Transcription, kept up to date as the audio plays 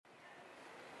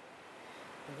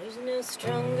There's no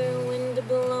stronger wind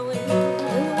blowing than the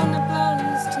one that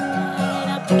blows tonight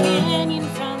up the canyon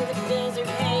from the desert.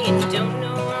 Hey, and you don't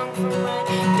know wrong from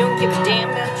right. Don't give a damn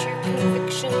about your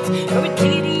convictions or what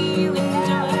TV you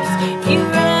endorse. You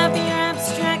run up your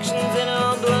abstractions and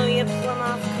I'll blow you plumb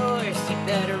off course. You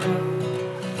better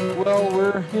run. Well,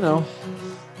 we're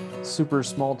super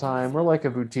small time. We're like a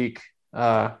boutique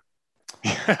podcast.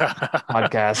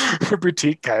 We're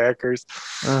boutique kayakers.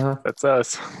 Uh-huh. That's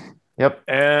us. Yep.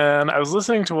 And I was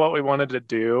listening to what we wanted to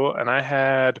do, and I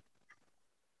had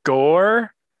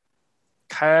Gore,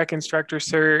 kayak instructor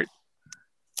cert,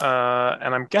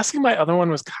 and I'm guessing my other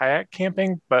one was kayak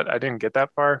camping, but I didn't get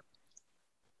that far.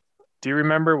 Do you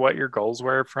remember what your goals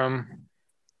were from?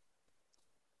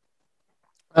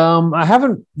 I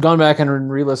haven't gone back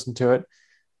and re-listened to it,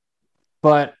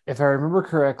 but if I remember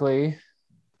correctly,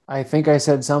 I think I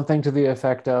said something to the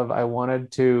effect of I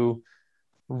wanted to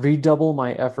redouble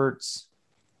my efforts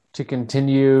to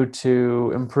continue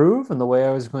to improve. And the way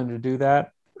I was going to do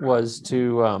that was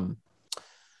to,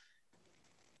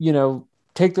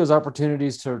 take those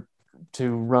opportunities to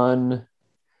run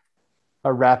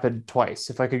a rapid twice.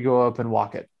 If I could go up and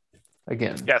walk it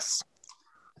again. Yes.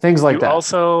 Things like you that.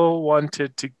 Also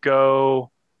wanted to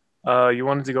go,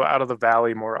 out of the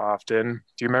valley more often.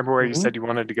 Do you remember where you said you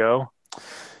wanted to go?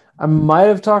 I might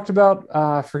have talked about,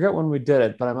 I forget when we did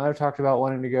it, but I might have talked about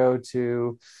wanting to go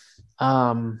to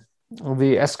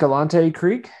the Escalante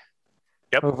Creek.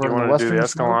 Yep, over you on the wanted to western do the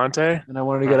slope. Escalante. And I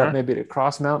wanted to get up maybe to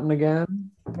Cross Mountain again,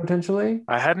 potentially.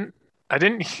 I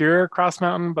didn't hear Cross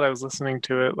Mountain, but I was listening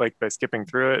to it like by skipping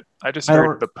through it. I just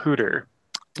heard the Pooter.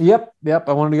 Yep.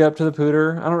 I wanted to get up to the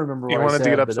Pooter. I don't remember what you wanted I said, to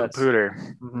get up but to the Pooter.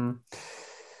 Mm-hmm.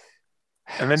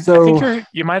 And then I think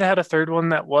you might have had a third one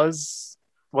that was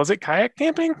it kayak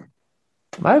camping?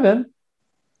 Might have been.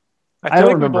 I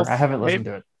don't remember. I haven't listened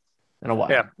to it in a while.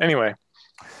 Yeah. Anyway,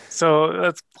 so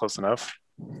that's close enough.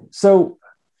 So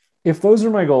if those are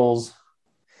my goals,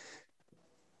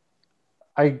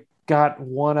 I got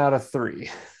 1 out of 3.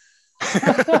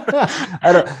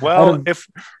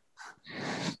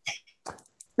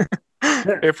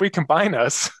 If we combine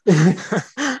us,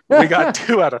 we got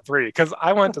 2 out of 3 because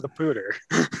I went to the Pooter.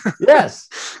 Yes,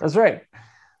 that's right.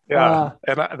 Yeah,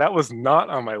 and that was not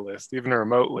on my list even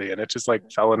remotely, and it just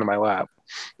like fell into my lap.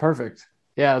 Perfect.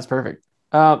 Yeah, that's perfect.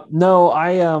 No,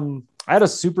 I had a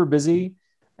super busy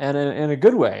and in a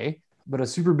good way, but a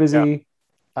super busy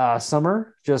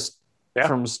summer, just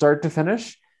from start to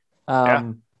finish.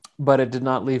 But it did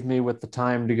not leave me with the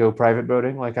time to go private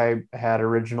boating like I had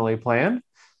originally planned.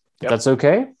 That's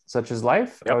okay. Such is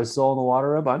life. I was still in the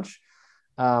water a bunch.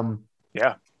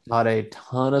 Got a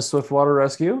ton of swiftwater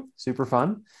rescue. Super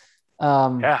fun.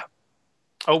 Oh,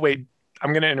 wait.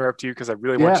 I'm going to interrupt you because I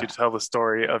really want you to tell the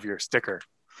story of your sticker.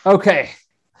 Okay.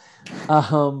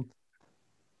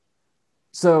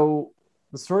 So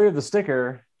the story of the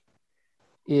sticker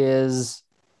is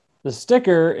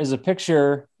a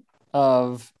picture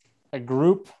of a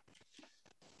group,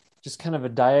 just kind of a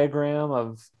diagram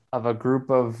of a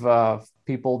group of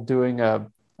people doing a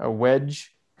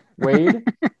wedge wade.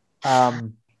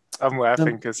 I'm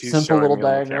laughing because he's simple showing little me on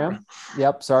the diagram. camera.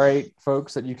 Yep. Sorry,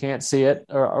 folks, that you can't see it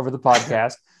over the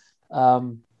podcast.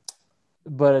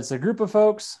 But it's a group of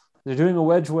folks. They're doing a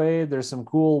wedge wade. There's some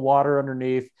cool water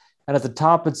underneath. And at the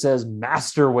top, it says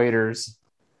Master Waders.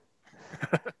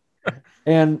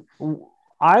 And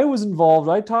I was involved.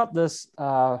 I taught this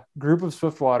group of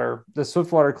the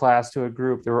Swiftwater class to a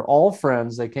group. They were all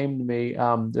friends. They came to me.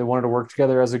 They wanted to work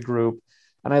together as a group.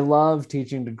 And I love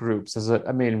teaching to groups.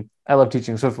 I love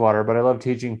teaching Swiftwater, but I love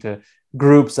teaching to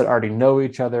groups that already know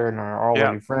each other and are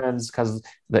already friends because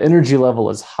the energy level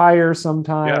is higher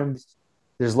sometimes. Yeah.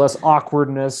 There's less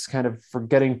awkwardness, kind of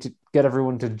forgetting to get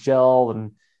everyone to gel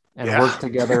and work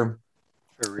together.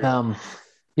 For real.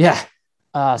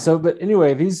 But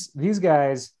anyway, these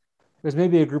guys, there's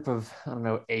maybe a group of,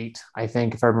 8, I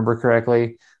think, if I remember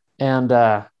correctly. And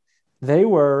they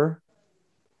were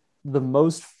the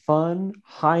most fun,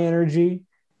 high energy,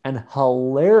 and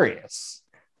hilarious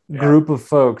group of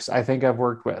folks I think I've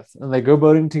worked with. And they go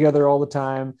boating together all the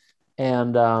time.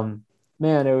 And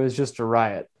man, it was just a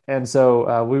riot. And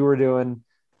so we were doing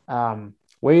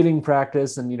wading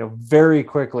practice, and very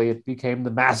quickly it became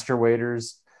the Master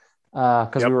Waders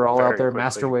because we were all out there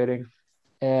master wading.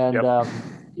 And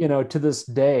to this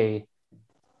day,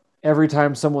 every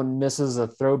time someone misses a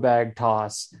throw bag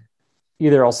toss,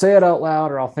 either I'll say it out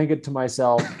loud or I'll think it to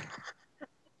myself.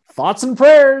 Thoughts and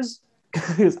prayers,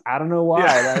 because I don't know why.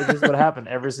 That was just what happened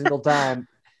every single time.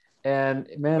 And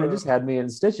man, it just had me in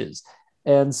stitches.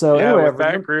 And so Yeah, anyway, I with that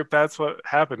remember, group, that's what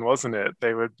happened, wasn't it?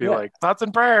 They would be yeah, like thoughts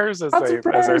and prayers as lots of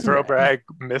their prayers. throw bag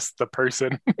missed the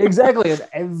person. Exactly. And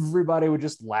everybody would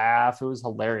just laugh. It was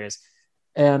hilarious.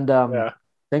 And Yeah,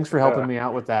 thanks for helping yeah, me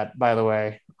out with that, by the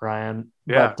way, Ryan.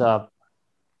 yeah, But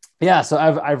yeah, so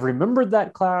I've remembered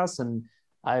that class, and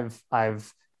I've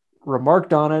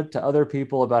remarked on it to other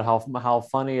people about how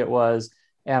funny it was.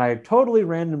 And I totally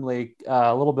randomly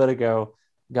a little bit ago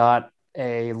got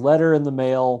a letter in the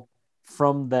mail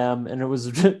from them, and it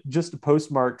was just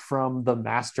postmarked from the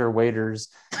master waiters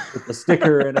with the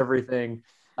sticker and everything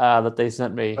that they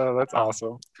sent me, oh, that's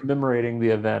awesome. commemorating the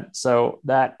event. So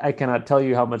that I cannot tell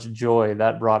you how much joy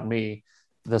that brought me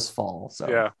this fall. So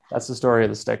Yeah, that's the story of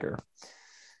the sticker.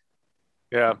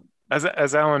 yeah.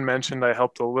 As Alan mentioned, I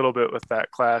helped a little bit with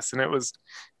that class, and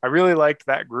I really liked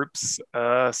that group's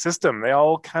system. They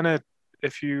all kind of,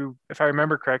 if I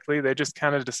remember correctly, they just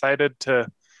kind of decided to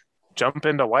jump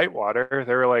into whitewater.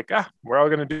 They were like, we're all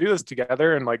going to do this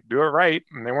together and like do it right.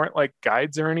 And they weren't like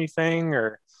guides or anything,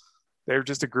 or they were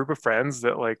just a group of friends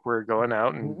that like were going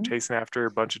out and Mhm. chasing after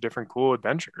a bunch of different cool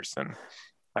adventures. And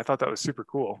I thought that was super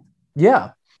cool.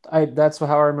 Yeah, that's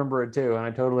how I remember it too, and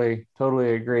I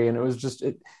totally agree. And it was just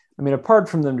it. I mean, apart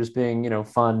from them just being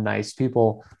fun, nice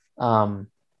people, um,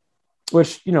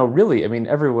 which really, I mean,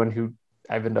 everyone who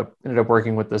I've ended up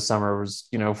working with this summer was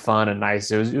fun and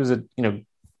nice. It was a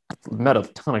met a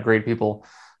ton of great people,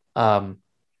 um,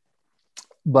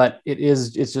 but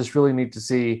it's just really neat to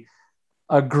see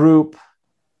a group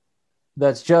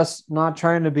that's just not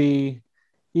trying to be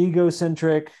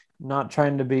egocentric, not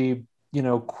trying to be,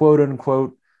 quote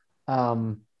unquote,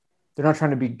 um, they're not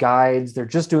trying to be guides. They're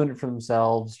just doing it for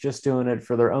themselves, just doing it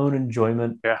for their own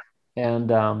enjoyment. Yeah. And,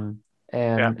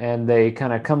 Yeah. and they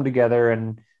kind of come together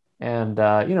and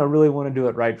really want to do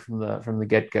it right from the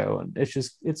get go. And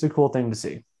it's a cool thing to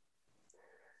see.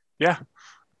 Yeah,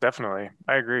 definitely.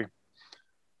 I agree.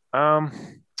 Um,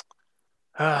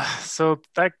 so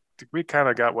that we kind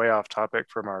of got way off topic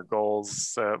from our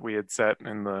goals that we had set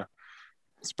in the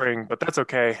spring, but that's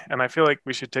okay. And I feel like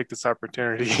we should take this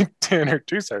opportunity to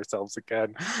introduce ourselves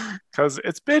again because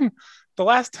it's been the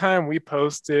last time we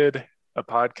posted a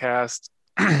podcast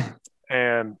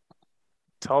and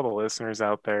tell the listeners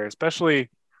out there, especially,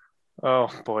 oh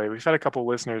boy, we've had a couple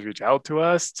listeners reach out to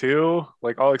us too,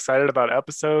 like all excited about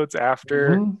episodes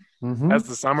after Mm-hmm. Mm-hmm. as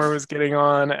the summer was getting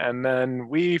on, and then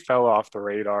we fell off the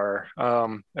radar.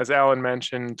 As Alan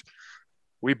mentioned,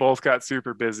 we both got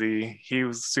super busy. He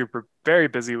was very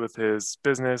busy with his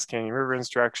business, Canyon River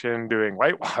Instruction, doing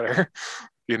whitewater,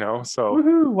 so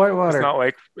Woohoo,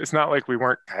 whitewater. it's not like we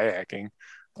weren't kayaking,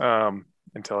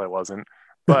 until I wasn't,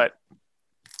 but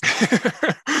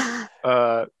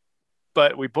uh,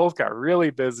 but we both got really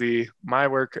busy. My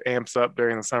work amps up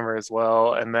during the summer as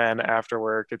well. And then after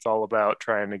work, it's all about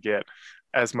trying to get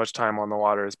as much time on the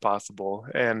water as possible.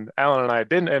 And Alan and I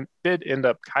did end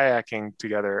up kayaking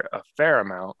together a fair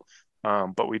amount,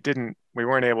 but we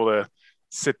weren't able to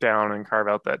sit down and carve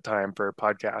out that time for a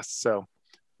podcast. So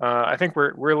I think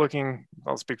we're looking,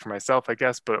 I'll speak for myself, I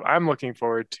guess, but I'm looking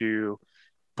forward to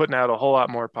putting out a whole lot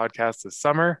more podcasts this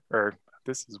summer, or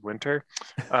this winter,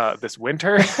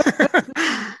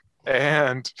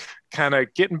 and kind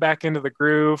of getting back into the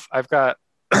groove. I've got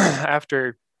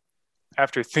after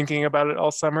thinking about it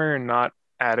all summer and not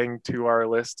adding to our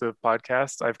list of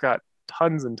podcasts, I've got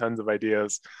tons and tons of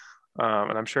ideas,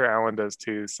 and I'm sure Alan does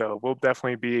too. So we'll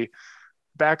definitely be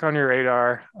back on your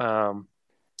radar.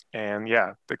 And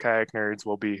yeah, the kayak nerds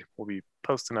will be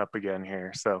posting up again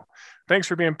here. So thanks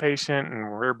for being patient, and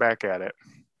we're back at it.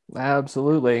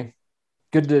 Absolutely.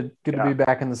 Good to Yeah, be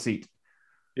back in the seat.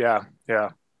 yeah,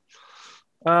 yeah.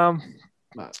 Um,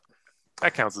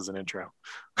 that counts as an intro.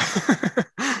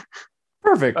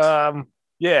 Perfect.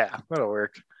 Yeah, that'll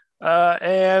work.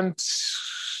 And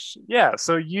yeah,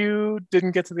 so you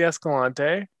didn't get to the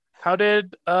Escalante. How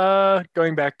did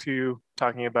going back to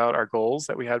talking about our goals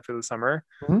that we had for the summer?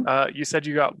 Mhm. You said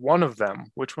you got one of them.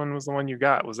 Which one was the one you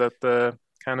got? Was that the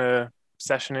kind of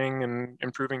sessioning and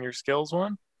improving your skills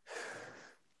one?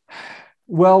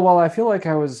 Well, while I feel like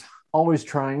I was always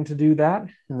trying to do that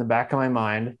in the back of my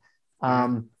mind, Mm-hmm.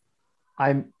 um,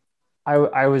 I'm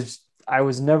I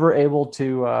was never able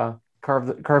to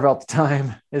carve out the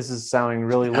time. This is sounding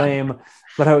really lame,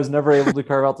 but I was never able to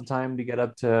carve out the time to get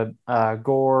up to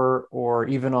Gore or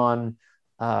even on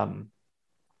um,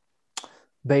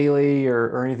 Bailey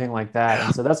or anything like that.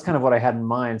 And so that's kind of what I had in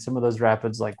mind. Some of those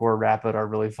rapids, like Gore Rapid, are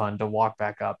really fun to walk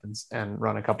back up and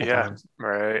run a couple Yeah, times.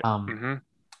 right. Um, Mm-hmm.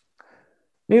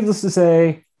 Needless to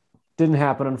say, didn't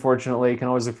happen, unfortunately. Can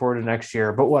always look forward to next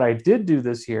year. But what I did do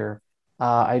this year,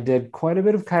 I did quite a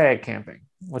bit of kayak camping.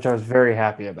 which I was very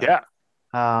happy about.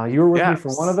 Yeah. You were with me Yeah.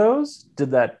 for one of those.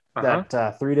 Did that Uh-huh.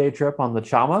 that 3 day trip on the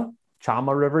Chama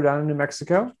River down in New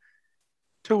Mexico.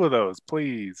 Two of those,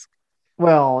 please.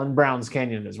 Well, and Browns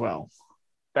Canyon as well.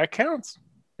 That counts.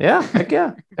 Yeah, heck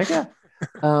yeah.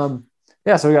 Um,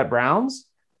 yeah, so we got Browns,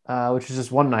 which is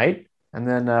just one night, and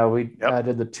then we Yep.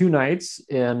 did the 2 nights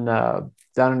in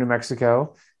down in New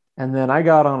Mexico, and then I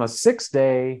got on a 6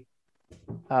 day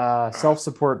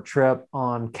self-support trip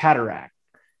on Cataract,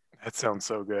 That sounds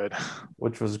so good.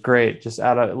 which was great. Just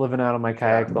out of living out of my Yeah.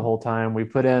 kayak the whole time. We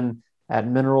put in at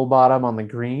Mineral Bottom on the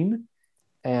green,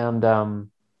 and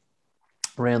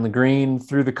ran the green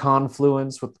through the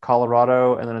confluence with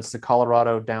Colorado, and then it's the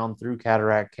Colorado down through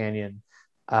Cataract Canyon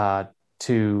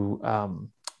to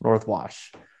North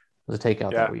Wash. Was a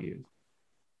takeout that Yeah. we used.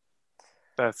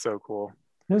 That's so cool.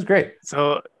 It was great.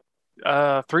 So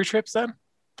 3 trips then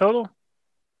total?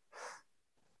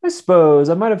 I suppose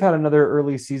I might have had another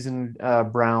early season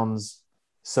Browns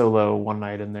solo one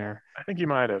night in there. I think you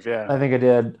might have, yeah. I think I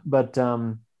did, but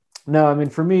no. I mean,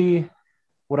 for me,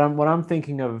 what I'm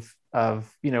thinking of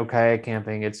kayak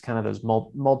camping, it's kind of those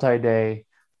multi-day,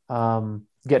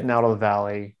 getting out of the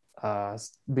valley,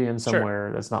 being Sure.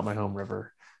 somewhere that's not my home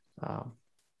river.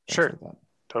 Sure. Like that.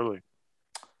 Totally.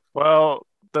 Well,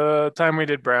 the time we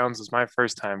did Browns was my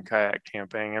first time kayak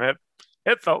camping, and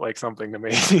it felt like something to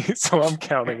me, so I'm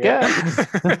counting it. Yeah.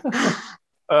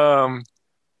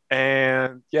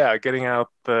 And yeah, getting out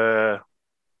the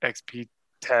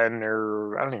XP10,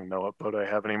 or I don't even know what boat I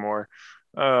have anymore.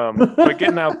 But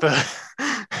getting out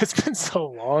it's been so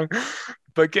long,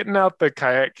 but getting out the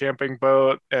kayak camping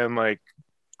boat and like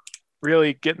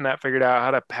really getting that figured out,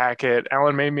 how to pack it.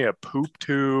 Alan made me a poop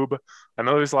tube. I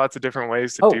know there's lots of different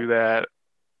ways to do that.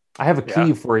 I have a Yeah.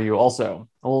 key for you also.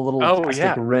 A little plastic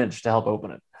yeah. wrench to help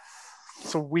open it.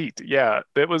 Sweet. Yeah.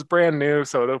 It was brand new,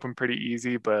 so it opened pretty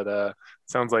easy, but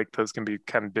sounds like those can be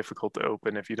kind of difficult to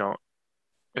open if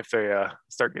they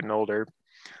start getting older.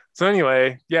 So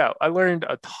anyway, yeah, I learned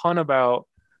a ton about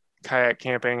kayak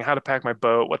camping, how to pack my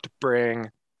boat, what to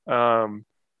bring.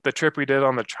 The trip we did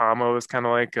on the Chamo was kind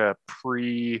of like a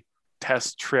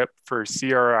pre-test trip for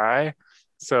CRI.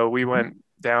 So we went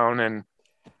down and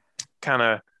kind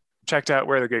of checked out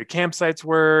where the good campsites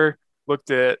were, looked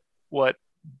at what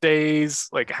days,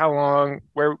 like how long,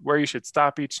 where you should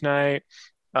stop each night.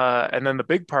 And then the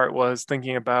big part was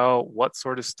thinking about what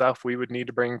sort of stuff we would need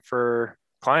to bring for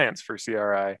clients for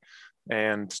CRI.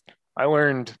 And I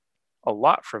learned a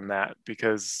lot from that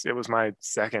because it was my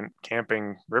second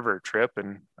camping river trip,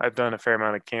 and I've done a fair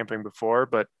amount of camping before,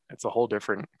 but it's a whole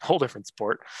different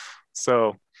sport.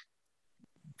 So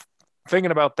thinking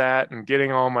about that and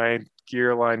getting all my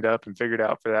gear lined up and figured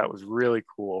out for that was really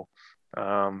cool.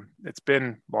 It's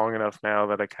been long enough now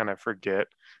that I kind of forget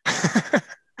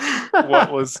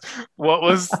what was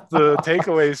the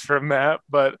takeaways from that,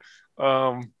 but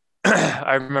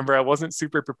I remember I wasn't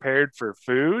super prepared for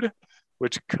food,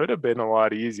 which could have been a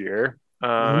lot easier.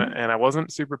 And I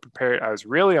wasn't super prepared. I was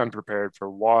really unprepared for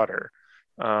water,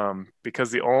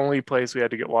 because the only place we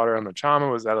had to get water on the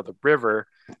Chama was out of the river,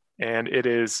 and it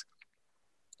is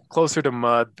closer to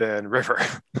mud than river.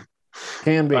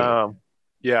 Can be.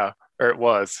 Yeah, or it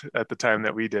was at the time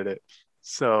that we did it.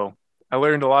 So I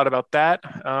learned a lot about that.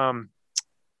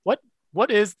 What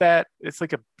is that? It's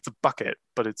a bucket,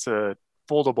 but it's a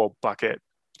foldable bucket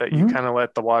that you kind of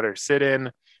let the water sit in.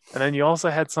 And then you also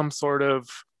had some sort of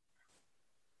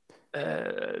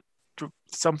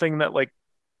something that like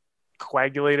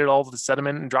coagulated all of the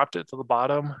sediment and dropped it to the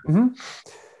bottom.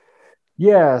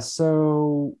 Yeah,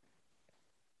 so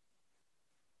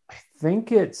I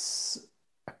think it's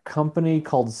a company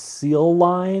called Seal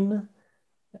Line.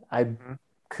 I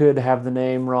could have the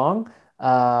name wrong,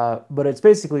 but it's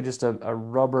basically just a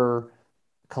rubber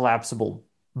collapsible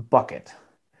bucket.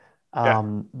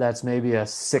 That's maybe a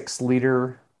 6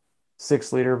 liter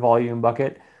volume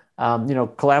bucket.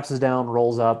 Collapses down,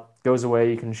 rolls up, goes away.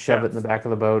 You can shove it in the back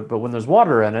of the boat, but when there's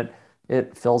water in it,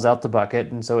 it fills out the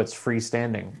bucket, and so it's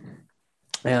freestanding.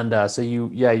 And so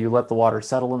you let the water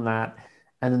settle in that,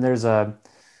 and then there's an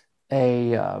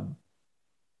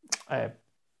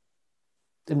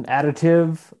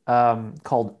additive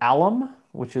called alum,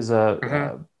 which is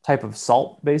a type of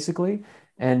salt, basically.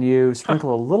 And you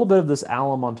sprinkle a little bit of this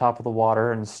alum on top of the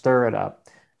water and stir it up.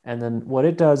 And then what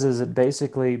it does is it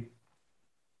basically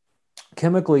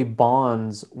chemically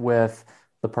bonds with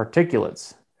the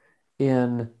particulates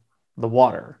in the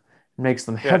water. It makes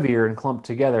them heavier and clumped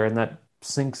together, and that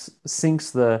sinks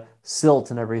the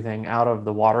silt and everything out of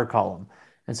the water column.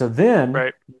 And so then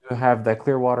you have that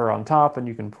clear water on top, and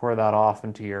you can pour that off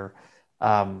into your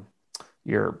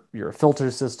your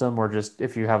filter system, or just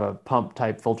if you have a pump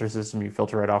type filter system, you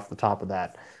filter right off the top of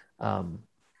that. Um,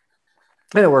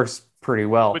 and it works pretty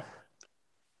well. Which,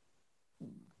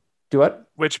 Do what?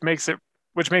 which makes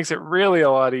it really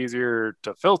a lot easier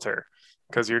to filter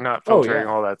because you're not Oh filtering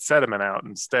yeah. all that sediment out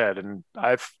instead. And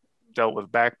I've dealt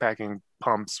with backpacking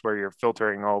pumps where you're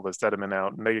filtering all the sediment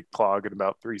out and they clog in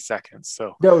about 3 seconds.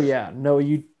 So Oh yeah. No,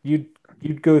 you'd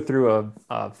go through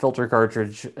a filter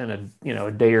cartridge in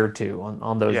a day or two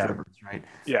on those yeah, rivers, right?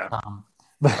 yeah,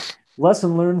 But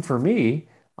lesson learned for me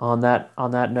on that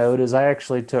note is I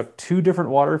actually took two different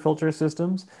water filter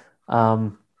systems.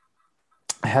 Um,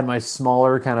 I had my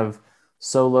smaller kind of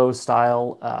solo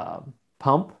style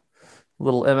pump,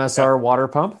 little yeah, MSR water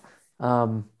pump.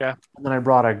 yeah. And then I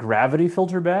brought a gravity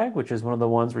filter bag, which is one of the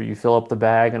ones where you fill up the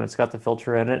bag and it's got the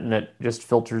filter in it and it just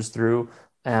filters through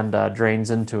and drains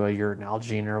into a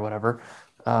urinalgene or whatever.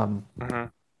 Um, Hmm.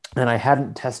 and I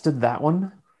hadn't tested that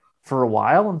one for a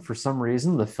while, and for some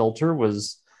reason the filter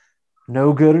was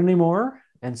no good anymore.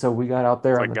 And so we got out It's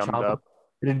there on like the gummed Chama. up.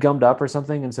 It had gummed up or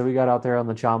something, and so we got out there on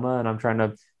the Chama, and I'm trying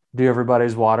to do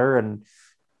everybody's water, and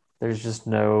there's just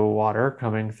no water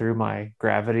coming through my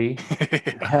gravity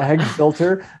bag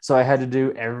filter. So I had to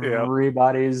do Yeah.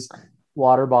 everybody's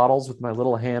water bottles with my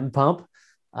little hand pump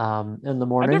in the I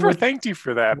morning, never which, thanked you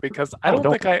for that because I oh, don't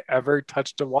don't. think I ever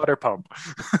touched a water pump,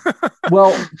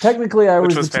 Well, technically I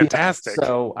which was the was TM, fantastic.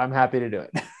 so I'm happy to do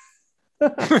it.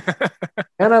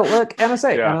 And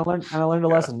Yeah, I learned a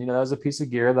yeah, lesson. That was a piece of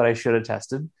gear that I should have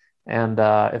tested. And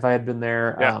if I had been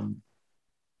there, yeah,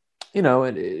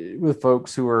 with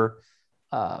folks who were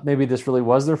maybe this really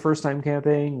was their first time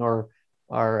camping, or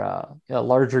a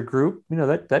larger group,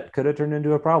 that could have turned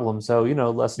into a problem. So,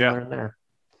 lesson yeah, learned there.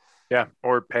 yeah.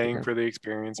 Or paying Yeah. for the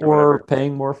experience or Or whatever.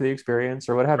 paying more for the experience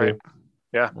or what have Right. you.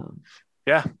 Yeah. Um,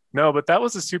 Yeah. No, but that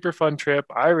was a super fun trip.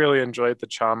 I really enjoyed the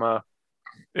Chama.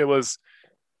 It was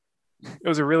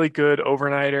a really good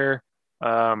overnighter.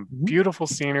 mhm, Beautiful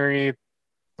scenery.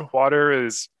 The water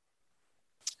is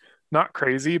not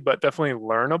crazy, but definitely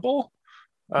learnable.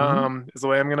 mhm. Is the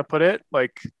way I'm gonna put it.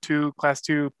 Like class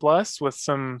 2 plus with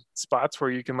some spots where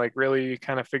you can like really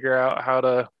kind of figure out how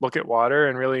to look at water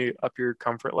and really up your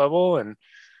comfort level. And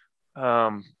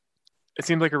um, it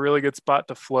seemed like a really good spot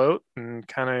to float and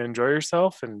kind of enjoy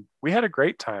yourself. And we had a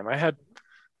great time. We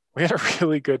had a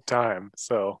really good time.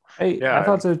 So Hey, I yeah,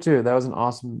 thought so too. That was an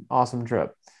awesome, awesome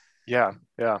trip. yeah,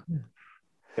 yeah,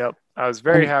 yep. I was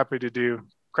very And happy to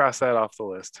cross that off the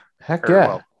list. heck Or yeah,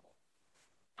 well,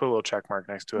 put a little check mark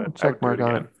next to it. little I would check do mark it on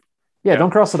it. again. Yeah, Yeah.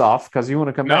 don't cross it off because you want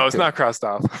to come No, back it's to it. not crossed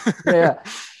off. Yeah,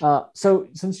 yeah. So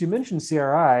since you mentioned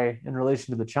CRI in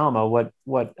relation to the Chama,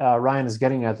 what Ryan is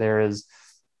getting at there is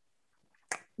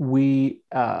we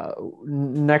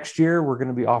next year we're going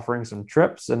to be offering some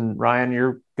trips, and Ryan,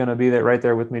 you're going to be there right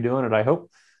there with me doing it, I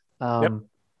hope, Yep. um,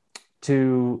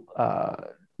 to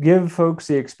give folks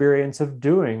the experience of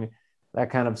doing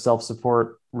that kind of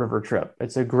self-support river trip.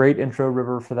 It's a great intro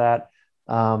river for that.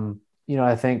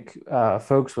 I think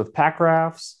folks with pack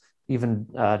rafts, even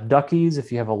duckies,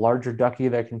 if you have a larger ducky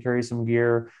that can carry some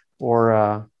gear, or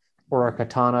a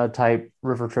katana type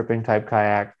river tripping type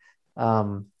kayak.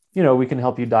 We can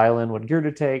help you dial in what gear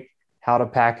to take, how to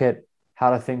pack it,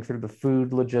 how to think through the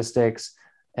food logistics,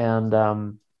 and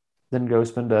then go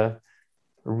spend a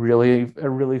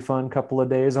really fun couple of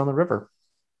days on the river.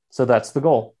 So that's the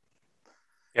goal.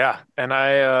 Yeah. And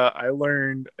I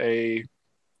learned a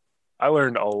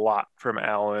lot from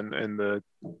Alan in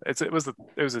it was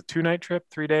a 2 night trip,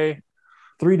 3 day.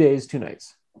 3 days, 2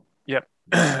 nights. Yep.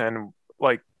 And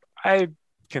like I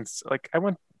I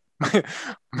went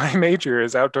my major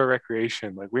is outdoor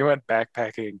recreation. Like we went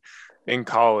backpacking in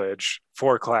college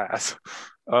for class.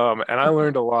 And I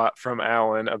learned a lot from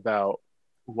Alan about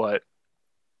what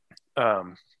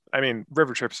I mean,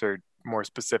 river trips are more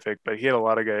specific, but he had a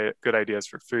lot of good ideas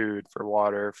for food, for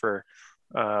water, for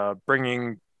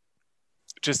bringing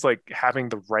just like having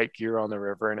the right gear on the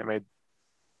river, and it made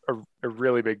a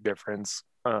really big difference.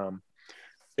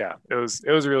 Yeah, it was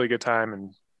a really good time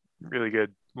and really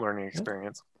good learning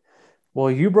experience. Well,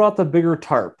 you brought the bigger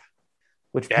tarp,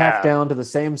 which packed Yeah, down to the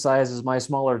same size as my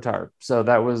smaller tarp. So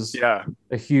that was yeah,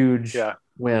 a huge yeah,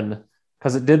 win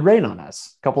because it did rain on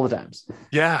us a couple of times.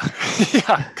 yeah,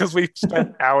 yeah. Because we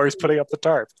spent hours putting up the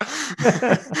tarp,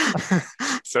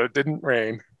 so it didn't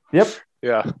rain. Yep.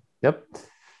 Yeah. Yep.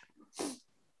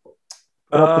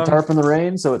 Put up the Um. tarp in the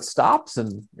rain so it stops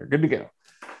and you're good to go.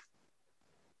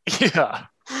 Yeah.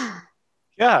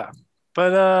 Yeah.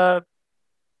 But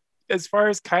as far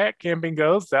as kayak camping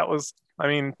goes, that was, I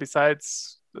mean,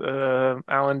 besides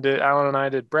Alan and I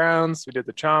did Browns, we did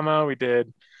the Chama, we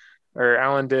did or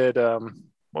Alan did.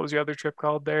 What was your other trip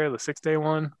called there? The 6-day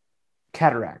one?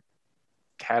 Cataract.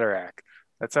 Cataract.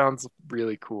 That sounds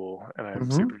really cool, and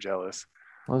I'm super jealous.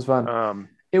 It was fun.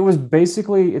 It was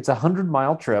basically, it's a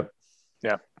 100-mile trip.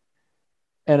 Yeah.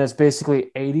 And it's basically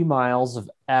 80 miles of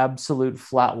absolute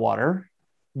flat water.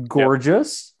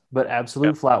 Gorgeous, but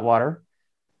absolute flat water.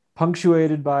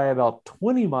 Punctuated by about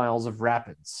 20 miles of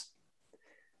rapids.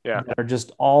 Yeah. That are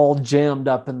just all jammed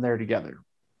up in there together.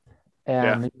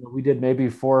 And we did maybe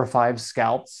 4 or 5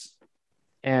 scouts.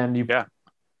 And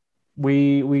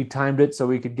we timed it so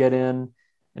we could get in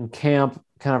and camp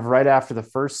kind of right after the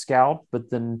first scout, but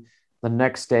then the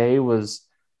next day was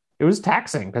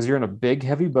taxing because you're in a big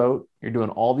heavy boat, you're doing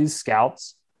all these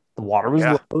scouts, the water was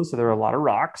low, so there were a lot of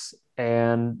rocks,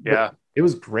 and it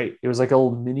was great. It was like a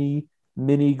little mini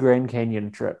Grand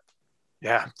Canyon trip.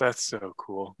 That's so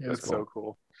cool. That's cool. So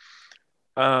cool.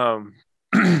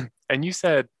 And you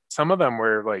said some of them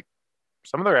were like,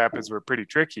 some of the rapids were pretty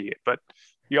tricky, but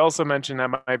you also mentioned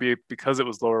that might be because it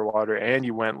was lower water and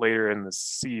you went later in the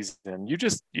season. You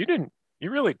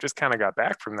really just kind of got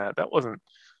back from that. That wasn't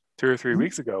 2 or 3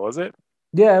 weeks ago, was it?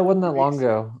 Yeah, it wasn't that long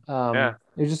ago. It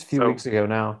was just a few weeks ago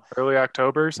now. Early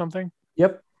October or something?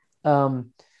 Yep. Let's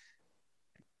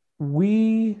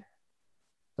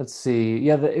see.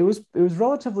 Yeah, it was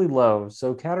relatively low.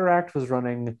 So Cataract was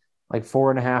running like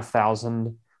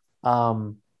 4,500,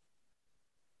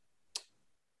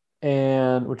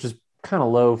 and which is kind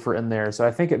of low for in there. So I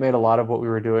think it made a lot of what we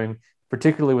were doing,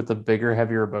 particularly with the bigger,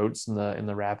 heavier boats in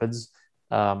the rapids,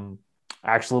 actually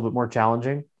a little bit more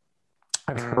challenging.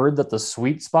 I've heard that the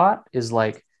sweet spot is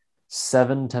like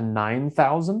 7,000 to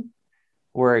 9,000,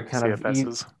 where it kind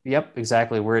CFSs. Yep,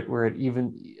 exactly. Where it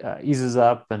even eases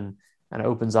up and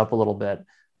opens up a little bit.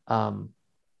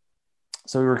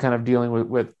 So we were kind of dealing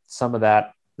with some of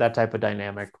that type of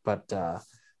dynamic, but it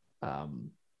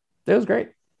was great.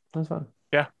 It was fun.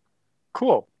 Yeah.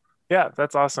 Cool. Yeah,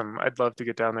 that's awesome. I'd love to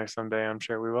get down there someday. I'm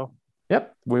sure we will.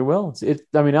 Yep, we will.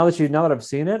 I mean, now that I've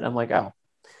seen it, I'm like, oh,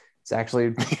 it's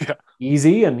actually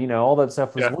easy, and all that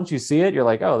stuff was once you see it, you're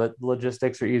like, oh, the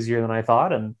logistics are easier than I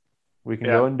thought, and we can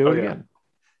go and do it again.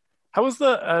 How was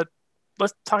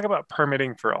let's talk about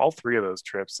permitting for all 3 of those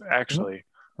trips, actually,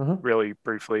 really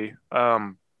briefly.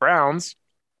 Browns,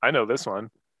 I know this one.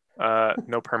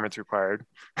 No permits required.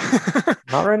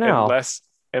 Not right now.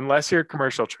 Unless you're a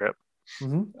commercial trip,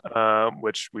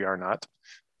 which we are not.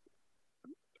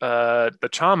 The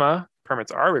Chama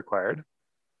permits are required.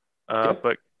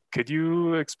 But could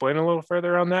you explain a little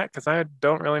further on that? Because I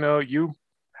don't really know. You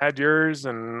had yours,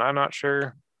 and I'm not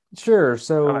sure. Sure.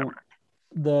 So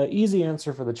the easy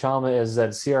answer for the Chama is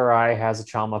that CRI has a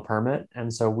Chama permit.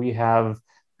 And so we have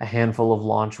a handful of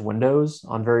launch windows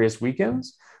on various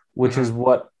weekends, which is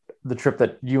what the trip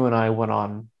that you and I went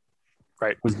on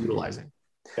was utilizing.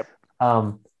 Yep.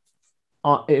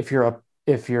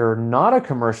 If you're not a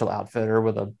commercial outfitter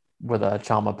with a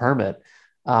Chama permit,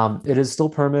 it is still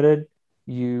permitted.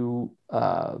 You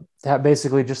have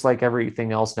basically, just like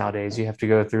everything else nowadays, you have to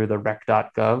go through the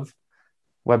rec.gov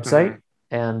website.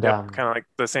 And kind of like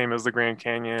the same as the Grand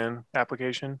Canyon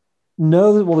application.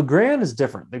 No, well, the Grand is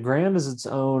different. The Grand is its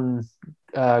own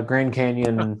Grand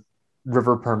Canyon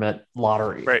river permit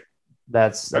lottery. Right.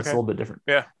 That's a little bit different.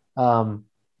 Yeah.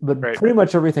 But pretty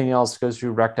much everything else goes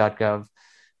through rec.gov.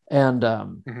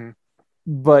 And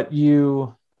but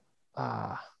you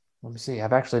let me see.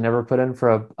 I've actually never put in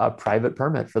for a private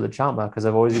permit for the Chama because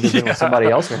I've always either been with somebody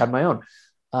else or had my own.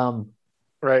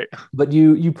 Right. But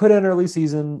you put in early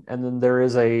season, and then there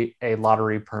is a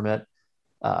lottery permit,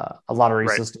 a lottery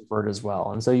system for it as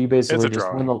well. And so you basically it's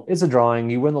a drawing.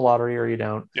 You win the lottery or you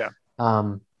don't. Yeah.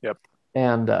 Yep.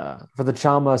 And for the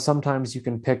Chama, sometimes you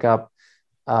can pick up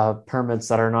permits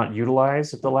that are not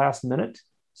utilized at the last minute.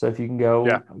 So if you can go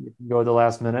at the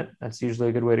last minute, that's usually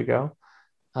a good way to go.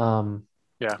 And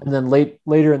then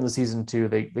later in the season too,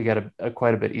 they get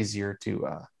quite a bit easier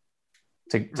to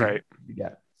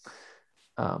get.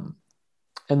 And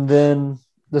then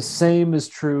the same is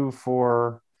true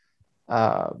for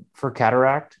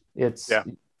Cataract.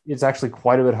 It's actually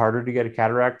quite a bit harder to get a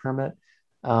Cataract permit.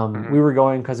 We were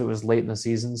going because it was late in the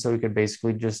season, so we could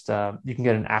basically just you can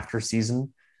get an after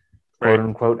season, quote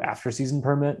unquote, after season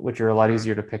permit, which are a lot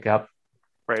easier to pick up.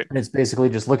 Right. And it's basically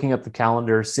just looking at the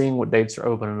calendar, seeing what dates are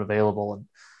open and available, and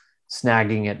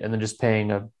snagging it, and then just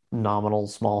paying a nominal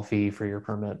small fee for your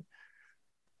permit.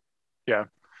 Yeah.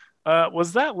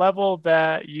 Was that level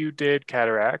that you did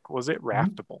Cataract, was it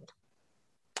raftable?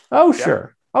 Oh,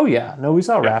 sure. Oh, yeah. No, we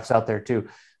saw rafts out there too.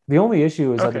 The only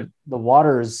issue is that the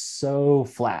water is so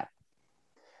flat.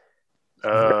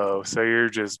 Oh, so you're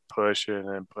just pushing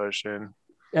and pushing.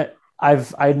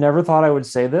 I never thought I would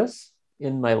say this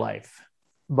in my life,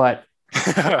 but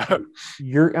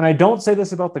and I don't say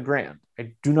this about the Grand.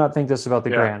 I do not think this about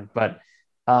the Yeah. Grand, but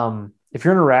if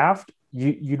you're in a raft,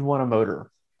 you'd want a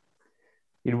motor.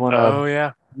 You'd want to Oh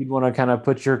yeah. you'd want to kind of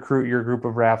put your group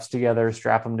of rafts together,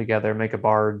 strap them together, make a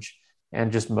barge,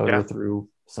 and just motor Yeah. through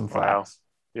some Wow. flats.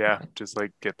 Yeah. Just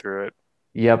like get through it.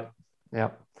 Yep,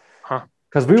 yep. Huh.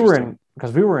 Because Interesting.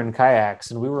 we were in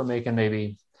kayaks and we were making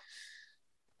maybe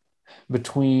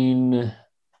between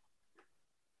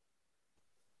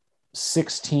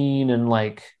 16 and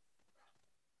like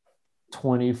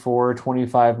 24,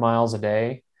 25 miles a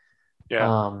day.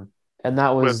 Yeah. And that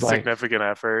was With like significant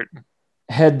effort.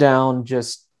 head down,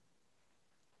 just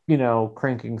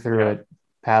cranking through Yeah. it,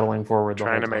 paddling forward the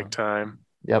Trying whole to make time. time.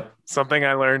 Yep. Something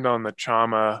I learned on the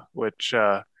Chama, which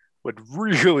would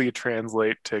really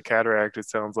translate to cataract, it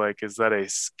sounds like, is that a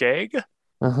skeg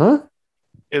Uh-huh.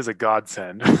 is a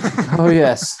godsend. Oh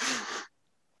yes.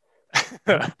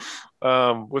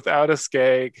 Without a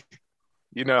skeg,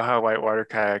 you know how whitewater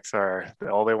kayaks are.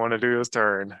 All they want to do is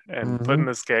turn. And Mm-hmm. putting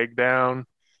the skeg down,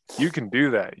 you can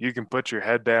do that. You can put your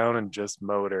head down and just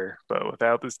motor. But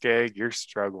without the skeg, you're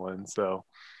struggling. So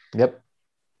Yep.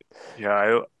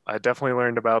 yeah, I definitely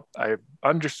learned about.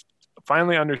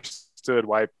 Finally understood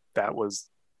why that was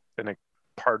a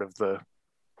part of the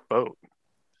boat.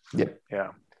 Yep.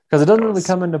 Yeah, Because it doesn't that really was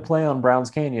come into play on Browns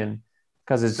Canyon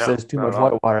because no, there's too not much at all.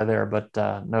 whitewater there. But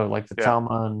no, like the Yeah.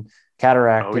 Chama and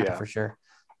Cataract, Oh yeah, yeah, for sure.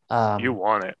 you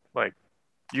want it. Like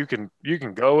you can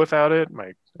go without it.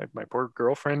 My poor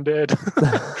girlfriend did,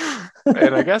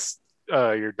 and I guess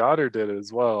your daughter did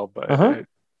as well. But Uh-huh.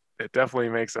 it definitely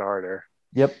makes it harder.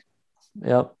 Yep.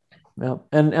 Yep. Yep.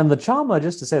 And the Chama,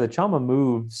 just to say, the Chama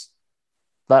moves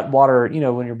that water,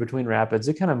 when you're between rapids,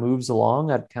 it kind of moves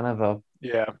along at kind of a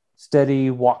Yeah, steady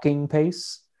walking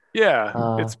pace. yeah.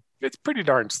 Uh, It's pretty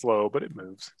darn slow, but it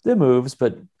moves. it moves,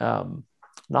 but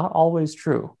not always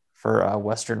true for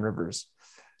Western rivers.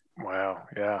 Wow.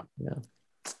 Yeah. Yeah.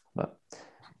 But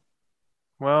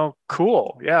Well,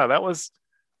 cool. Yeah, that was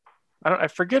I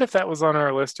forget if that was on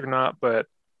our list or not, but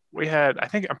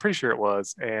I'm pretty sure it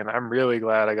was, and I'm really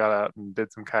glad I got out and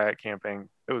did some kayak camping.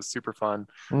 It was super fun.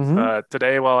 mm-hmm.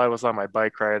 Today while I was on my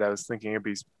bike ride, I was thinking it'd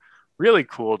be really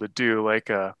cool to do like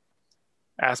a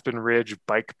Aspen Ridge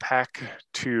bike pack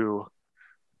to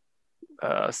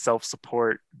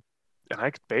self-support, and I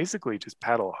could basically just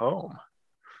paddle home.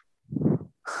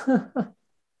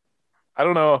 I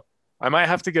don't know. I might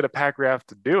have to get a pack raft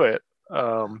to do it.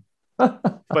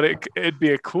 But it'd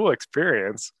be a cool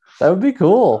experience. That would be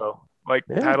cool. So, like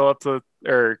Yeah. paddle up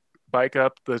or bike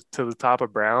up to the top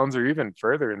of Browns or even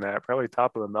further than that, probably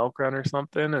top of the Milk Run or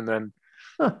something. And then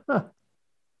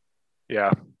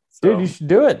yeah. So Dude, you should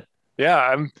do it. yeah,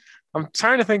 I'm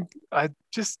trying to think. I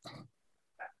just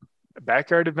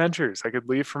backyard adventures. I could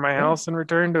leave from my house and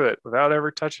return to it without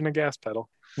ever touching a gas pedal.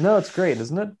 No, it's great,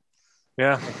 isn't it?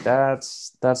 Yeah.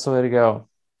 That's the way to go.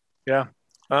 Yeah.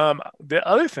 The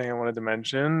other thing I wanted to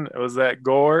mention was that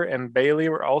Gore and Bailey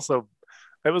were also,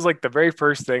 it was like the very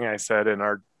first thing I said in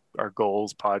our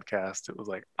goals podcast. It was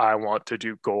like, I want to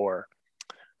do Gore.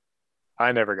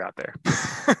 I never got there.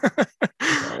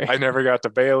 I never got to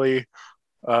Bailey.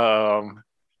 I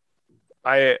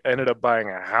ended up buying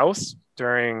a house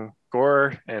during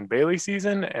Gore and Bailey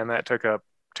season, and that took up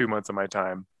 2 months of my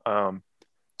time.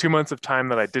 2 months of time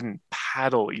that I didn't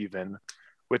paddle even,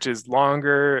 which is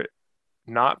longer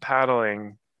not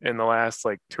paddling in the last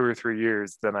like 2 or 3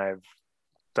 years than I've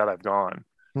gone.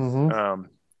 Mm-hmm.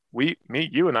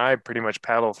 You and I pretty much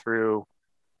paddle through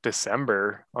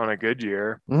December on a good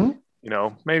year.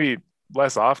 Mm-hmm. Maybe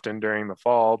less often during the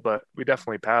fall, but we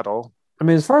definitely paddle. I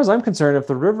mean, as far as I'm concerned, if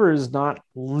the river is not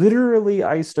literally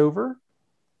iced over,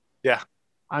 yeah,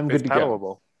 I'm it's good to paddleable.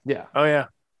 go. Yeah. Oh yeah.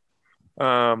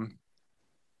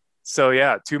 So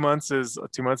yeah, 2 months is a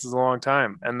long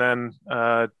time, and then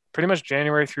pretty much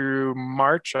January through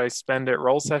March, I spend at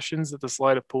roll sessions at the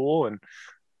Salida Pool. And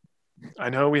I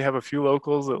know we have a few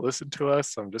locals that listen to us,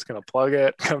 so I'm just going to plug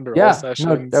it. Come to roll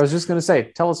sessions. No, I was just going to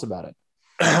say, tell us about it.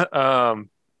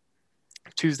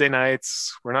 Tuesday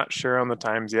nights, we're not sure on the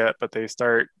times yet, but they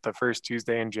start the first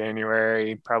Tuesday in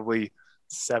January, probably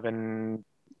 7:45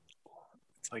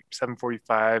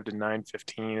 to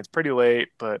 9:15. It's pretty late,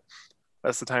 but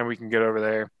that's the time we can get over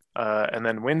there. And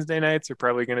then Wednesday nights are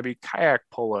probably going to be kayak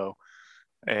polo.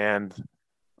 And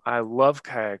I love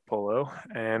kayak polo,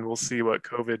 and we'll see what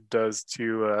COVID does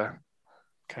to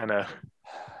kind of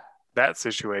that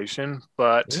situation.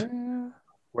 But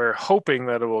we're hoping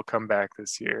that it will come back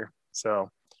this year. So,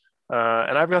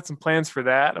 and I've got some plans for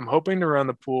that. I'm hoping to run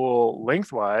the pool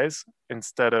lengthwise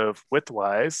instead of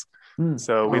widthwise.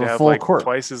 So Of we'd a have full like court.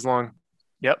 twice as long.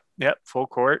 Yep, full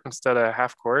court instead of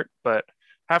half court. But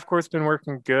half court's been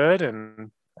working good,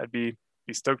 and I'd be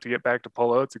stoked to get back to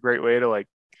polo. It's a great way to like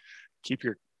keep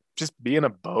your just be in a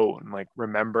boat and like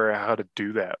remember how to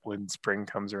do that when spring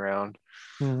comes around.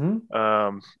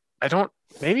 Mm-hmm. I don't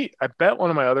maybe I bet one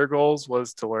of my other goals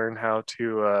was to learn how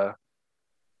to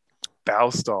bow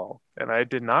stall, and I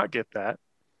did not get that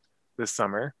this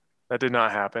summer. That did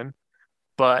not happen.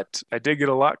 But I did get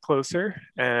a lot closer,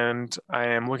 and I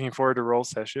am looking forward to roll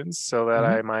sessions so that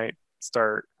Mm-hmm. I might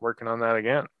start working on that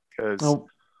again because Oh,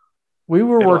 we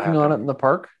were it'll working on it happen. in the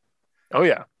park. Oh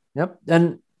yeah, Yep.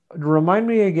 And remind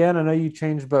me again, I know you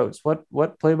changed boats. What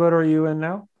playboat are you in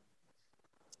now?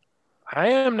 I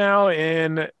am now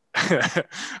in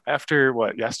after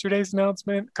what yesterday's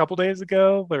announcement a couple days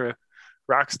ago, the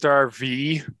Rockstar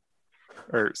V,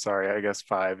 or sorry, I guess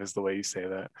 5 is the way you say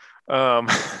that.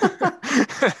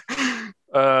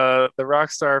 The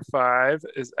Rockstar 5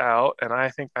 is out, and I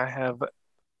think I have a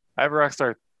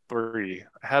Rockstar 3.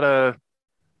 I had a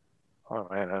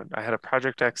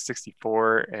Project X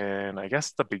 64, and I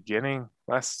guess the beginning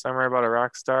last summer I bought a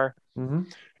Rockstar. Mm-hmm.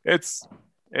 It's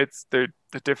the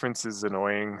difference is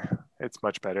annoying. It's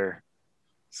much better.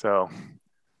 So,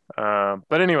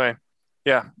 but anyway,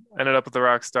 yeah, ended up with the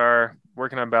Rockstar,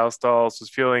 working on bow stalls, was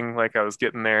feeling like I was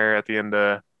getting there at the end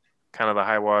of kind of the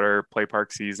high water play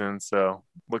park season. So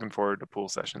looking forward to pool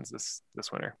sessions this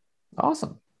winter.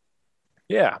 Awesome.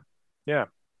 Yeah. Yeah.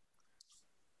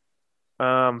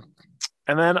 Um,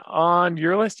 and then on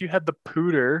your list, you had the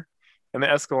Pooter and the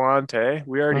Escalante.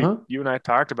 Uh-huh. You and I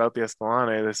talked about the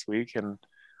Escalante this week, and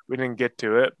we didn't get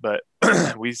to it, but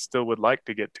we still would like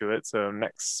to get to it. So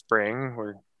next spring,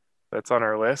 that's on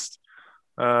our list.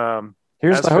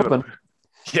 Here's As the for the hoping.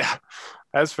 yeah,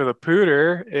 as for the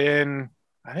Pooter,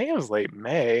 I think it was late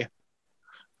May,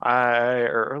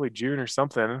 or early June or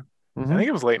something. I Mm-hmm. think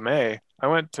it was late May. I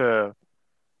went to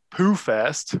Poo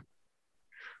Fest.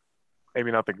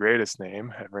 Maybe not the greatest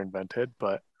name ever invented,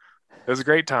 but it was a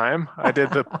great time. I did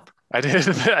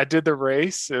the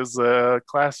race. It was a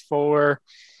class 4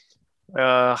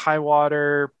 high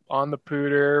water on the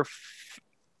Pooter.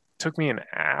 Took me an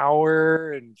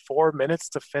hour and 4 minutes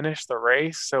to finish the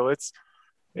race. So it's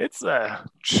a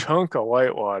chunk of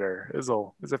whitewater. It's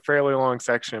a fairly long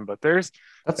section, but That's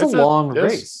a it's a long it's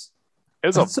race.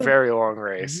 it's a That's a very long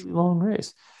race. really long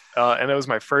race. And it was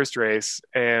my first race,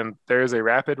 and there's a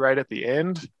rapid right at the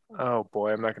end. Oh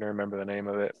boy, I'm not going to remember the name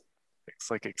of it. It's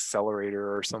like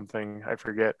accelerator or something. I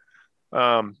forget.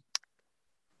 Um,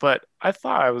 but I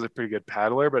thought I was a pretty good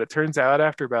paddler, but it turns out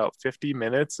after about 50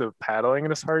 minutes of paddling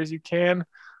it as hard as you can,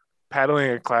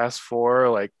 paddling a class 4,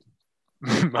 like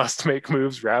must make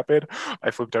moves rapid,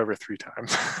 I flipped over 3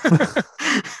 times.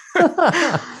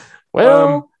 um,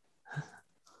 Well,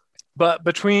 but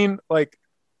between like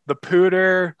the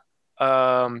Pooter,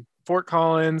 Fort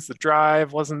Collins, the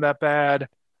drive wasn't that bad.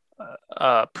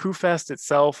 Pooh Fest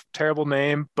itself, terrible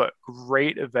name, but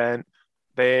great event.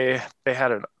 They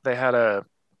had a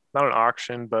not an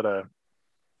auction, but uh,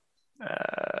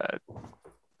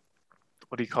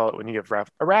 what do you call it when you give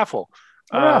a raffle?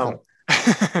 a Um,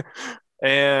 raffle.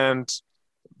 and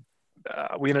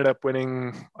we ended up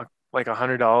winning like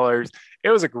 $100. It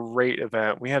was a great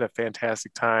event. We had a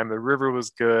fantastic time. The river was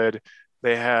good.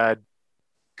 They had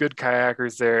good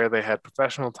kayakers there. They had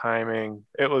professional timing.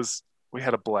 We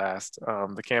had a blast.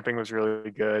 The camping was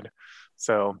really good.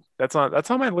 So that's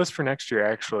on my list for next year,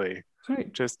 actually.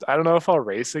 Sweet. Just I don't know if I'll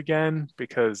race again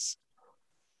because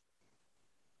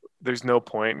there's no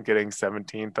point in getting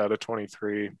 17th out of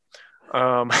 23.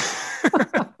 Um,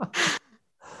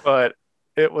 but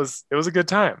it was a good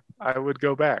time. I would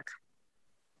go back.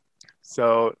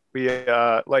 So we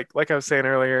like I was saying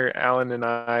earlier, Alan and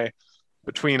I,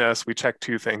 between us, we checked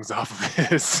 2 things off of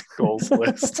his goals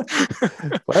list.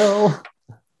 Well,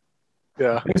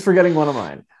 Yeah. thanks for getting one of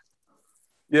mine.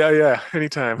 Yeah,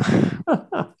 anytime.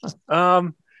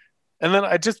 Um, and then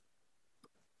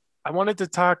I wanted to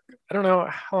talk, I don't know,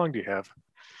 how long do you have?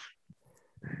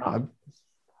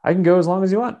 I can go as long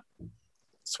as you want.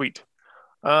 Sweet.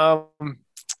 I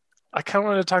kind of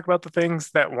wanted to talk about the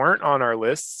things that weren't on our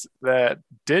lists that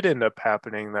did end up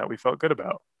happening that we felt good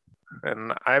about.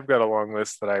 And I've got a long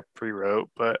list that I pre-wrote,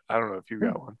 but I don't know if you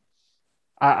got one.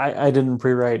 I didn't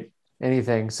pre-write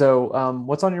anything. So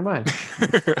what's on your mind?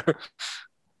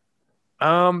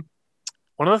 Um,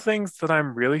 One of the things that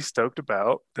I'm really stoked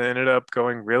about that ended up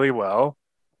going really well,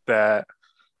 that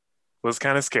was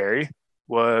kind of scary,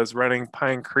 was running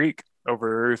Pine Creek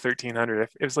over 1300.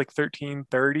 It was like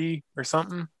 1330 or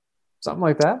something. Something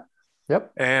like that.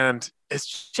 Yep. And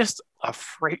it's just a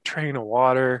freight train of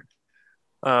water.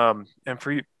 And I'm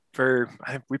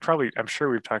sure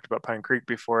we've talked about Pine Creek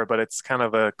before, but it's kind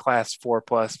of a class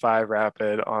 4+5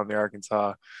 rapid on the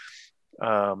Arkansas,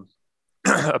 um,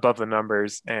 above the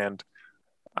numbers. And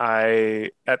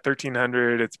at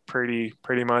 1300, it's pretty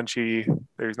munchy.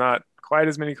 There's not quite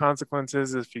as many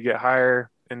consequences if you get higher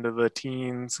into the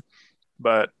teens,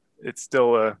 but it's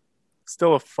still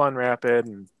a fun rapid,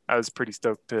 and I was pretty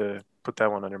stoked to put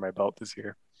that one under my belt this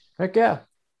year. Heck yeah.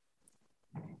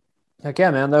 Heck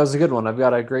yeah, man. That was a good one. I've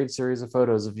got a great series of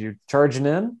photos of you charging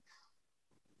in,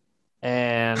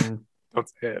 and Don't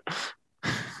say it.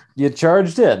 you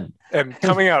charged in. And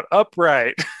coming out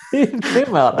upright. It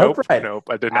came out upright. Nope,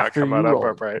 I did not After come out you rolled.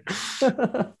 upright.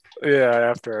 Yeah,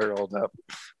 after I rolled up.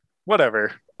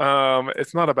 Whatever.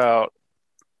 It's not about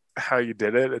how you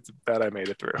did it, it's that I made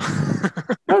it through.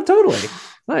 No, totally.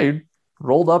 No, you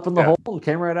rolled up in the Yeah. hole and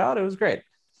came right out. It was great.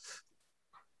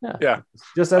 Yeah.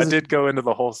 Just I as did go into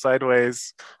the hole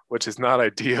sideways, which is not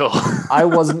ideal. I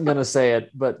wasn't going to say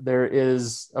it, but there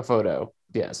is a photo.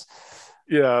 Yes.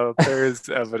 Yeah, there is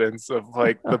evidence of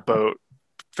like the boat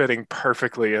fitting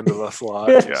perfectly into the slot.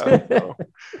 Yeah.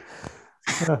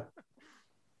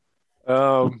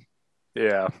 So.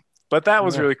 Yeah. But that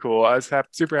was really cool. I was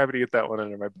super happy to get that one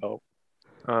under my belt.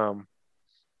 And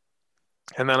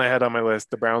then I had on my list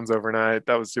the Browns overnight.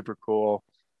 That was super cool.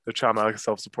 The trauma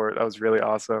self-support. That was really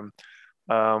awesome.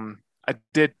 I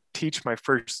did teach my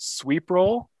first sweep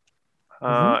roll.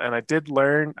 And I did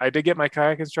get my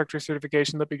kayak instructor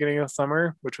certification at the beginning of the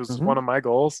summer, which was one of my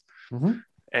goals.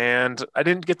 And I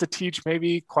didn't get to teach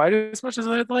maybe quite as much as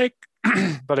I'd like,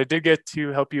 but I did get to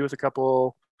help you with a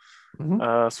couple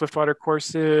Swiftwater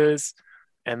courses.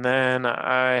 And then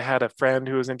I had a friend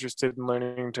who was interested in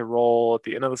learning to roll at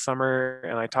the end of the summer,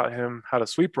 and I taught him how to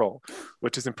sweep roll,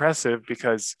 which is impressive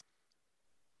because,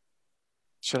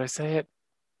 should I say it?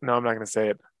 No, I'm not going to say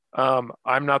it.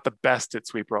 I'm not the best at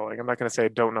sweep rolling. I'm not going to say I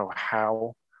don't know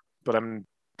how, but I'm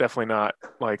definitely not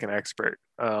like an expert.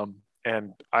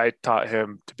 And I taught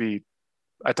him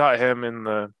in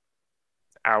the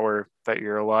hour that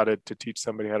you're allotted to teach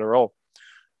somebody how to roll,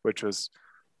 which was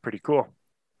pretty cool.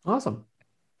 Awesome.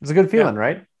 It's a good feeling,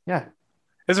 right? Yeah.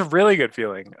 It's a really good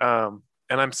feeling. And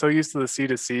I'm so used to the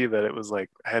C2C that it was like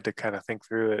I had to kind of think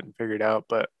through it and figure it out.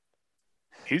 But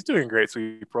he's doing great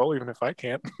sweep roll, even if I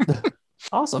can't.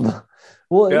 Awesome.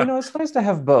 Well, Yeah. it's nice to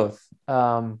have both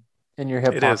in your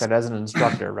hip pocket as an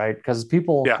instructor, right? Because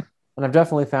people, and I've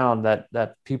definitely found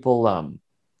that people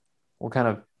will kind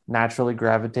of naturally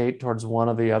gravitate towards one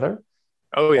or the other.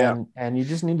 Oh, yeah. And you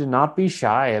just need to not be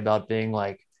shy about being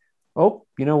like, oh,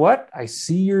 you know what? I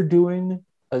see you're doing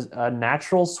a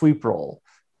natural sweep roll.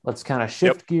 Let's kind of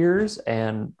shift gears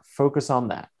and focus on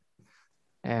that.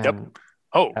 And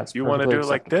oh, you want to do it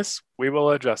like this? We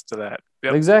will adjust to that.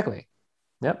 Yep. Exactly.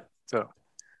 Yep. So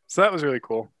that was really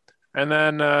cool. And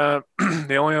then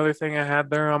the only other thing I had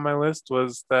there on my list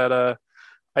was that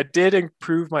I did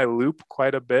improve my loop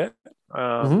quite a bit.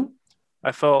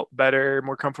 I felt better,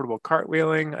 more comfortable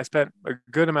cartwheeling. I spent a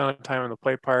good amount of time in the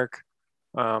play park,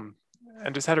 and I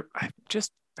just had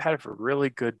a really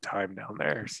good time down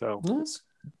there. So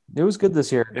it was good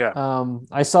this year. Yeah.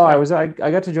 I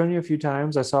got to join you a few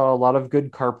times. I saw a lot of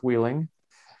good carp wheeling.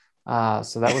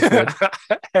 So that was good.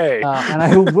 Hey. And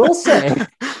I will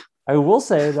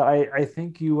say that I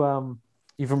think you've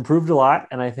improved a lot,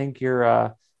 and I think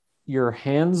your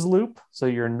hands loop, so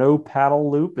your no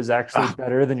paddle loop, is actually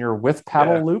better than your with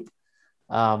paddle loop.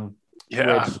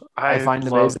 Which I find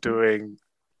love amazing. doing.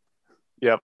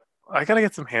 Yep, I gotta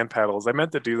get some hand paddles. I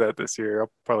meant to do that this year.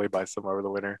 I'll probably buy some over the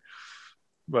winter.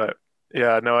 But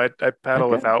yeah, no, I paddle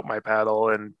without my paddle,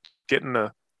 and getting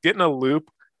a loop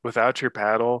without your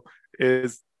paddle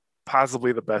is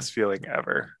possibly the best feeling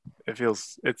ever.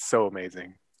 It's so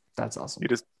amazing. That's awesome. You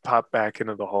just pop back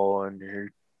into the hole and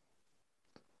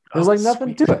there's like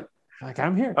nothing to it. Like,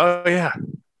 I'm here. Oh yeah.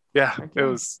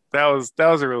 That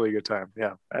was a really good time.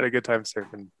 Yeah, I had a good time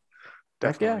surfing.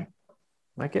 Definitely.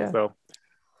 Heck yeah. So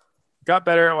got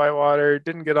better at whitewater.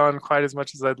 Didn't get on quite as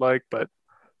much as I'd like, but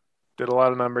did a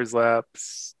lot of numbers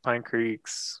laps, Pine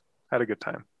Creeks. Had a good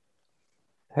time.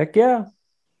 Heck yeah.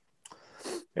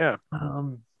 Yeah.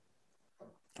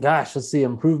 Gosh, let's see.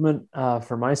 Improvement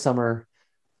for my summer.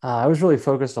 I was really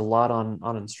focused a lot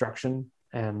on instruction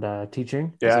and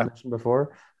teaching, as I mentioned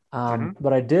before.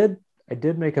 But I did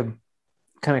make a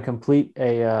kind of complete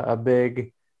a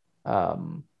big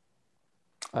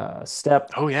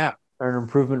step. Oh yeah. Or an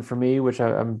improvement for me, which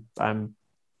I'm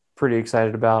pretty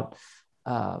excited about.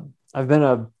 I've been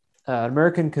an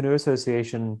American Canoe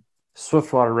Association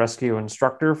Swiftwater rescue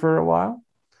instructor for a while.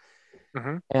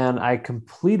 And I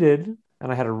completed,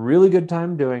 and I had a really good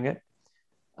time doing it.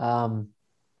 um,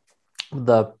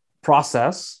 the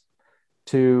process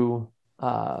to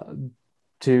uh,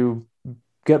 to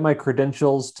get my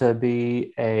credentials to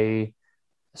be a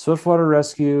swiftwater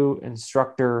rescue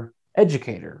instructor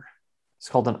educator. It's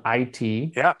called an IT.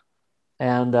 Yeah.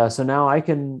 And so now I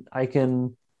can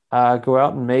go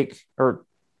out and make, or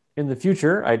in the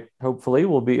future, I hopefully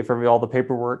will be, if all the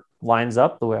paperwork lines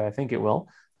up the way I think it will,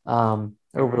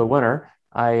 over the winter,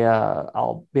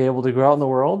 I'll be able to go out in the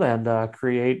world and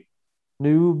create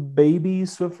new baby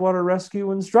swiftwater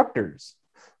rescue instructors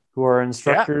who are Yeah.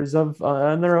 instructors of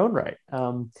in their own right,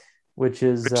 which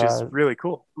is Which is really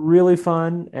cool. really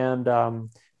fun. And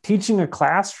teaching a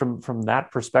class from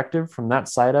that perspective, from that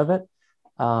side of it,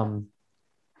 um,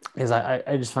 is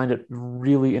I just find it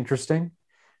really interesting,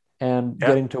 and Yeah.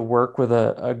 getting to work with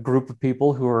a group of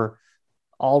people who are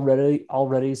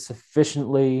already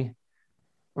sufficiently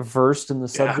versed in the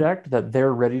Yeah. subject that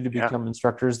they're ready to Yeah. become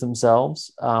instructors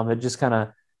themselves. It just kind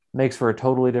of makes for a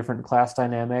totally different class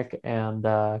dynamic, and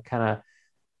kind of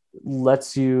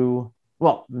lets you,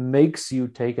 well, makes you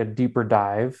take a deeper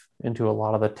dive into a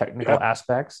lot of the technical Yeah.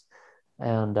 aspects.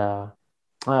 And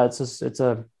it's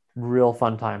a real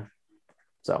fun time.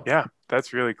 So Yeah.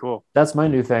 That's really cool. that's my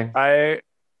new thing. I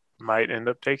might end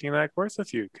up taking that course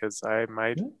with you because I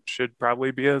should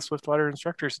probably be a Swiftwater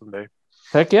instructor someday.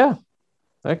 Heck yeah.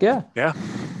 Heck yeah. Yeah.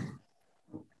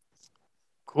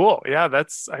 Cool. Yeah.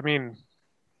 I mean,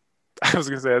 I was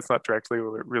going to say that's not directly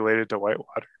related to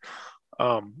whitewater.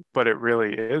 But it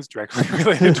really is directly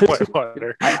related to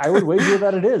whitewater. I would wager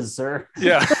that it is, sir.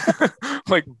 Yeah.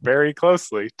 Like very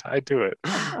closely tied to it.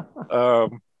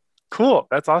 Cool.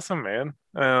 That's awesome, man.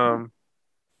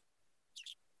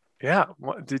 Yeah.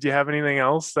 Did you have anything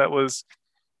else that was,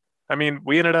 I mean,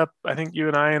 I think you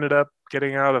and I ended up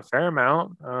getting out a fair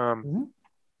amount, Mhm.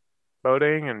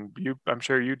 boating, and I'm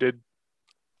sure you did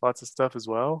lots of stuff as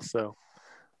well. So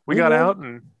we We got did. out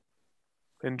and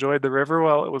enjoyed the river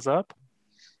while it was up.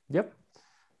 Yep.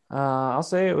 I'll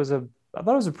say I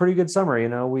thought it was a pretty good summer. You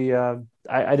know,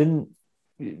 I didn't,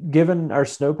 given our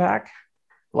snowpack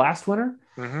last winter,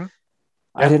 Mm-hmm.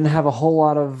 I Yeah. didn't have a whole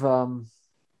lot of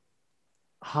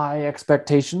high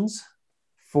expectations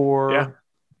Yeah.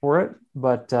 for it,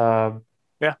 but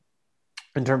Yeah.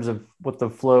 in terms of what the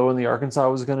flow in the Arkansas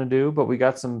was going to do. But we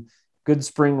got some good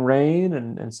spring rain,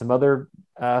 and some other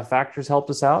factors helped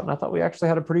us out, and I thought we actually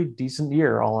had a pretty decent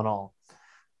year all in all.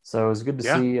 So it was good to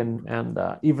Yeah. see, and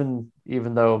even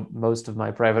though most of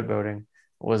my private boating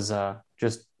was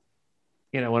just,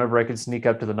 whenever I could sneak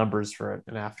up to the numbers for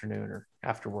an afternoon or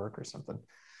after work or something.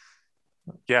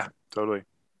 Yeah. Totally.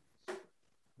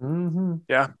 Mm-hmm.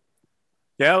 Yeah.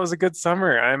 Yeah, it was a good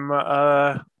summer. I'm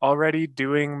already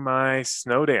doing my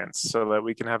snow dance so that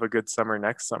we can have a good summer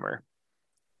next summer.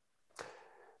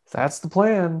 That's the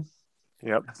plan.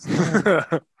 Yep. That's the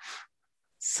plan.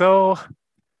 So,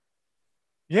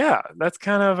 yeah, that's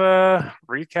kind of a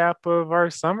recap of our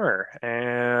summer.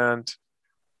 And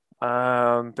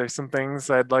there's some things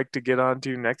I'd like to get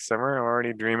onto next summer. I'm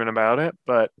already dreaming about it.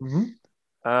 But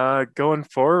Mm-hmm. going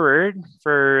forward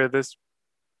for this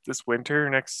winter,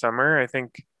 next summer, I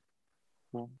think,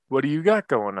 what do you got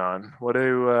going on?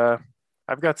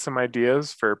 I've got some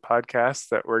ideas for podcasts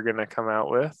that we're going to come out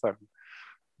with.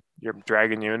 You're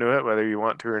dragging you into it, whether you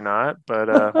want to or not.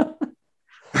 But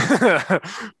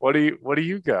what do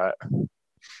you got?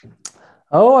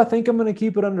 Oh, I think I'm going to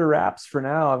keep it under wraps for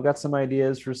now. I've got some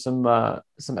ideas for some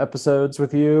episodes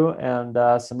with you, and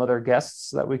some other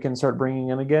guests that we can start bringing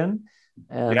in again.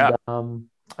 And Yeah,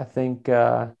 I think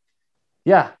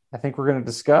yeah, I think we're going to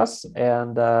discuss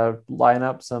and line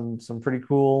up some pretty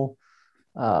cool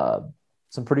uh,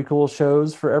 some pretty cool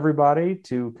shows for everybody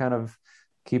to kind of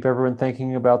keep everyone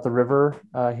thinking about the river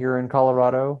here in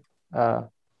Colorado, uh,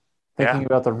 yeah, thinking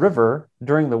about the river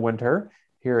during the winter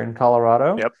here in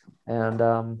Colorado, yep, and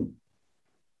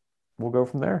we'll go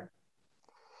from there.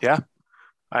 yeah.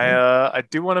 I Yeah. I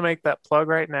do want to make that plug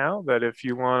right now that if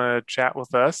you want to chat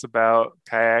with us about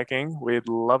kayaking, we'd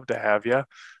love to have you.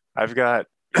 I've got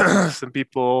some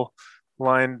people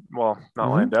not Mm-hmm.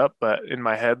 lined up, but in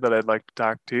my head that I'd like to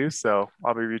talk to. So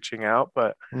I'll be reaching out.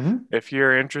 But Mm-hmm. if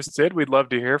you're interested, we'd love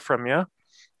to hear from you.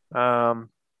 Um,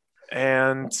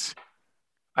 and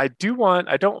I don't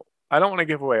want to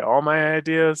give away all my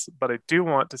ideas, but I do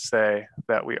want to say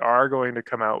that we are going to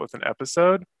come out with an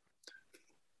episode.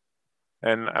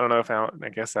 And I don't know if Alan, I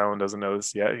guess Alan doesn't know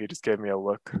this yet. He just gave me a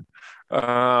look.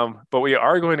 But we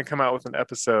are going to come out with an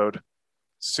episode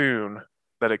soon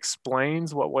that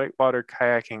explains what whitewater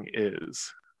kayaking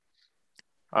is.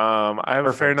 I have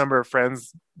a fair Perfect. number of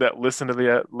friends that listen to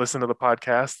the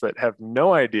podcast that have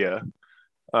no idea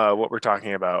what we're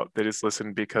talking about. They just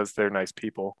listen because they're nice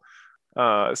people.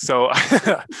 So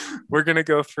we're going to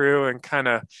go through and kind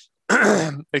of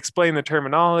explain the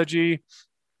terminology,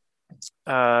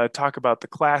 talk about the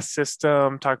class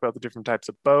system, talk about the different types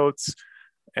of boats,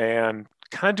 and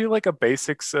kind of do like a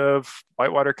basics of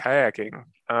whitewater kayaking.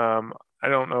 I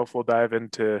don't know if we'll dive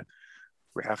into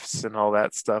rafts and all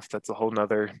that stuff. That's a whole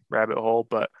nother rabbit hole,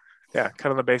 but yeah,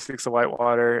 kind of the basics of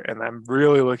whitewater. And I'm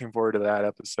really looking forward to that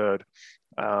episode.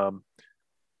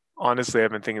 Honestly,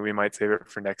 I've been thinking we might save it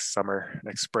for next summer,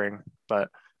 next spring, but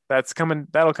that's coming.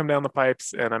 That'll come down the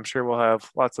pipes, and I'm sure we'll have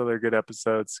lots of other good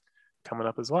episodes coming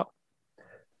up as well.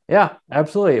 Yeah,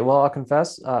 absolutely. Well, I'll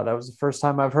confess, that was the first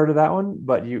time I've heard of that one,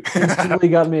 but you instantly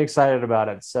got me excited about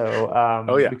it. So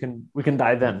Oh, yeah. we can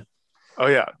dive in. Oh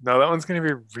yeah, no, that one's gonna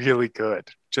be really good.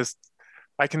 Just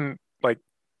I can like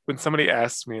when somebody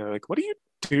asks me like, "What do you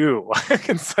do?" I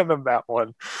can send them that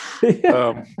one,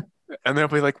 Yeah. and they'll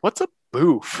be like, "What's a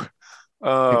boof?"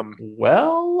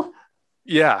 Well,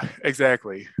 Yeah,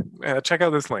 exactly. Check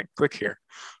out this link. Click here.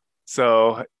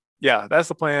 So yeah, that's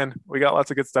the plan. We got lots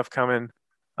of good stuff coming.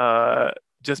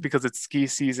 Just because it's ski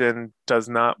season does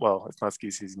not, well, it's not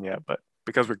ski season yet, but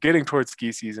because we're getting towards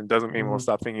ski season doesn't mean we'll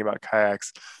stop thinking about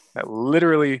kayaks. That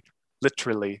literally, I've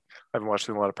been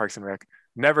watching a lot of Parks and Rec,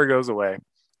 never goes away.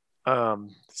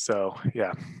 So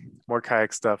yeah, more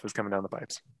kayak stuff is coming down the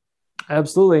pipes.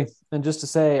 absolutely. And just to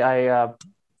say, I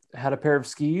had a pair of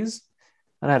skis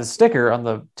and I had a sticker on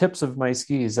the tips of my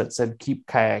skis that said "Keep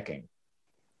kayaking."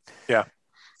 Yeah.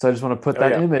 So I just want to put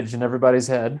that image in everybody's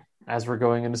head as we're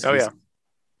going into ski Oh yeah. season.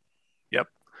 Yep.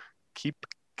 Keep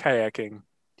kayaking.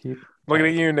 Keep Looking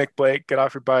at you, Nick Blake. Get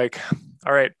off your bike.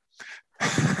 All right.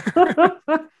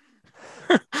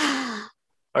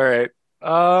 All right.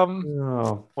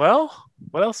 Oh, Well,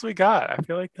 what else we got? I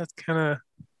feel like that's kind of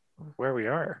where we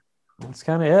are. that's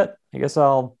kind of it. I guess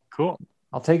I'll Cool.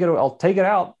 take it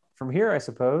out from here, I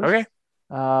suppose. Okay.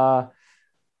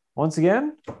 Once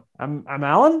again, I'm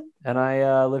Alan, and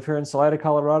I live here in Salida,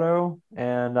 Colorado,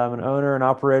 and I'm an owner and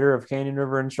operator of Canyon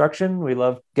River Instruction. We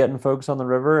love getting folks on the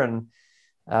river and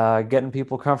getting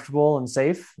people comfortable and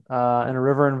safe in a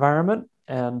river environment,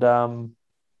 and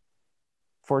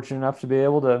fortunate enough to be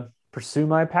able to pursue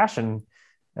my passion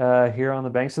here on the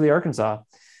banks of the Arkansas.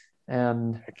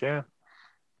 And Heck yeah.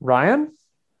 Ryan,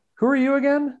 who are you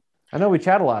again? I know we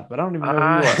chat a lot, but I don't even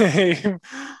know who you are.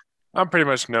 I'm pretty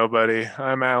much nobody.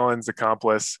 I'm Alan's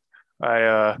accomplice.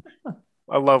 I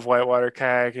love whitewater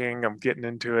kayaking. I'm getting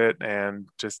into it and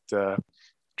just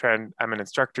I'm an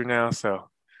instructor now, so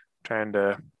trying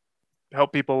to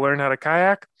help people learn how to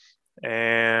kayak.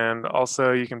 And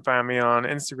also you can find me on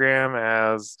Instagram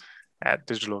as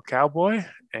 @digitalcowboy.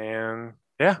 And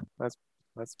yeah, that's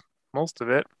most of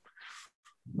it.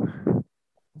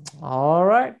 All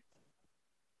right.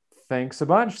 Thanks a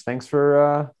bunch. Thanks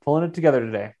for pulling it together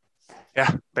today. Yeah,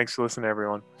 thanks for listening,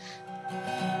 everyone.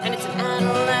 And it's an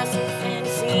adolescent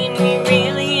fantasy, and we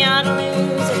really ought to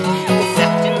lose.